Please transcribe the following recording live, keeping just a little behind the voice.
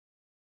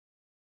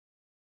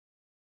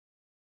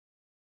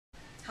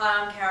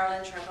Hi, I'm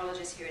Carolyn,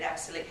 Trichologist here at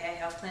Absolique Hair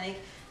Health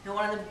Clinic. Now,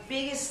 one of the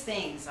biggest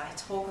things I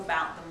talk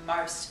about the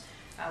most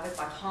with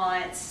my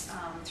clients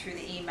through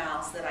the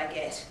emails that I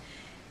get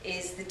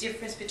is the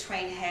difference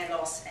between hair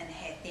loss and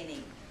hair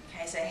thinning.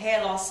 Okay, so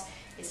hair loss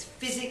is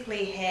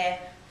physically hair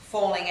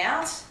falling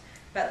out,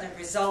 but the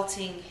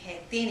resulting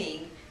hair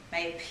thinning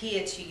may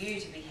appear to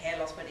you to be hair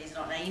loss, but it is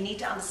not. Now, you need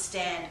to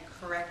understand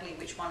correctly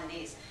which one it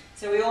is.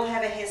 So we all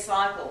have a hair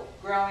cycle: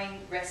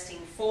 growing, resting,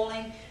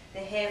 falling. The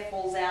hair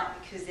falls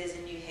out because there's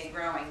a new hair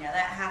growing. Now,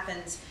 that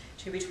happens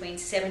to between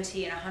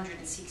 70 and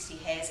 160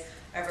 hairs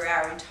over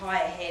our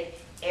entire head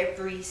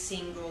every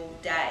single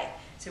day.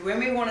 So when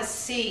we want to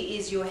see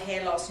is your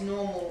hair loss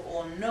normal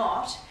or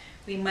not,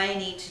 we may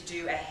need to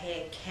do a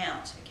hair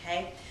count,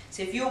 okay?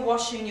 So if you're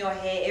washing your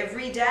hair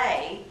every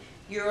day,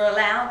 you're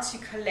allowed to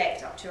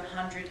collect up to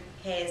 100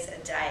 hairs a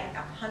day,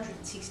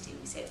 160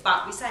 we said,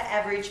 but we say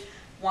average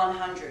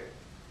 100.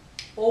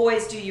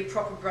 Always do your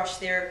proper brush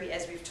therapy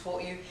as we've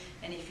taught you,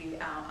 and if you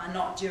are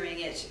not doing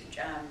it,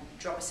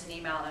 drop us an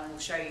email and we'll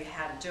show you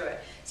how to do it.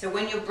 So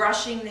when you're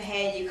brushing the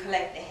hair, you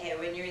collect the hair.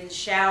 When you're in the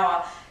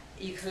shower,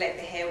 you collect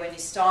the hair. When you're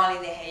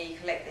styling the hair, you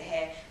collect the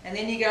hair. And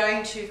then you're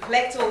going to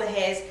collect all the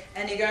hairs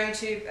and you're going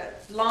to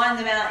line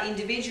them out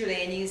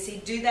individually, and you can see,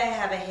 do they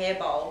have a hair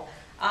bowl?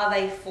 Are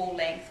they full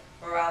length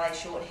or are they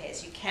short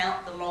hairs? You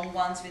count the long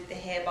ones with the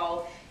hair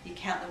bowl, you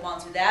count the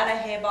ones without a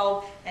hair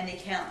bowl, and you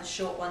count the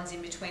short ones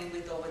in between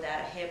with or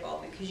without a hair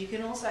bowl, because you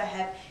can also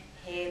have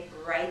hair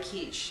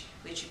breakage,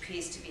 which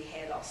appears to be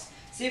hair loss.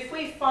 So if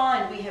we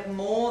find we have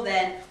more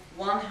than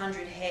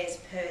 100 hairs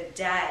per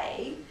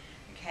day,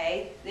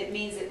 okay, that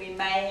means that we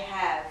may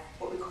have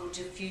what we call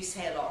diffuse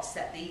hair loss,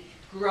 that the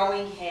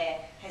growing hair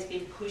has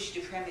been pushed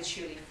to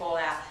prematurely fall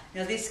out.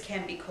 Now, this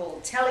can be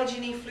called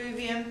telogen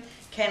effluvium,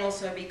 can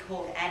also be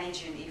called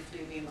anagen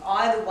effluvium.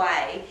 Either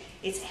way,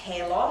 it's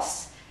hair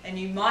loss, and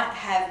you might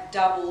have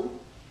double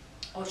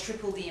or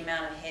triple the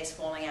amount of hairs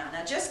falling out.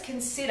 Now, just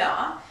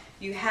consider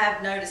you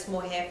have noticed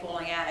more hair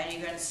falling out and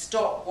you're going to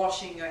stop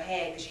washing your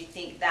hair because you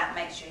think that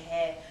makes your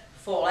hair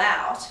fall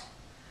out.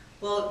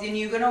 Well, then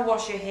you're going to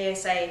wash your hair,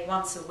 say,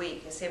 once a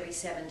week, it's every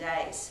 7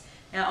 days.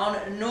 Now, on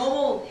a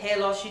normal hair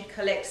loss, you'd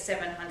collect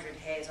 700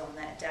 hairs on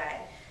that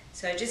day.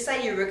 So just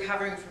say you're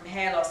recovering from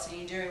hair loss and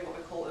you're doing what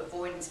we call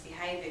avoidance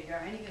behaviour, you're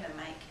only going to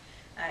make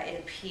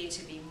it appear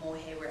to be more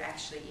hair where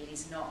actually it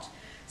is not.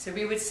 So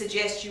we would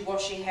suggest you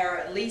wash your hair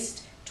at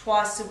least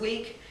twice a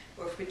week,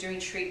 or if we're doing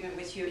treatment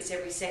with you, it's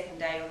every second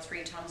day or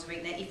 3 times a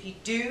week. Now, if you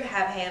do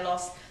have hair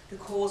loss, the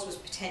cause was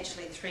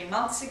potentially 3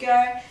 months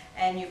ago,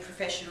 and your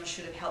professional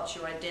should have helped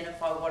you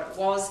identify what it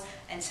was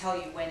and tell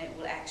you when it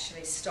will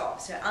actually stop.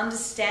 So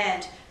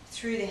understand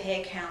through the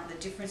hair count the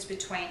difference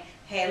between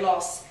hair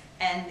loss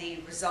and the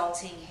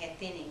resulting hair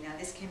thinning. Now,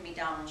 this can be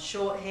done on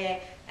short hair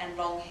and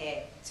long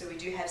hair. So we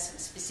do have some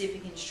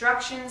specific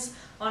instructions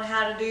on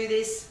how to do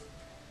this,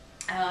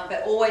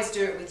 but always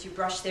do it with your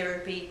brush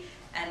therapy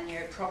and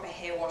your proper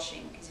hair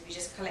washing, because if you're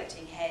just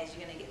collecting hairs, you're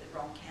going to get the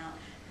wrong count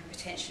and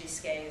potentially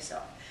scare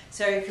yourself.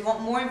 So if you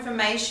want more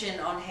information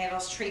on hair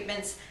loss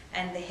treatments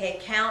and the hair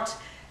count,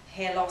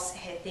 hair loss,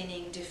 hair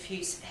thinning,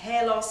 diffuse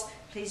hair loss,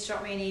 please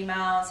drop me an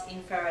email. It's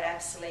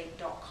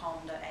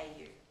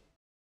info@absolique.com.au.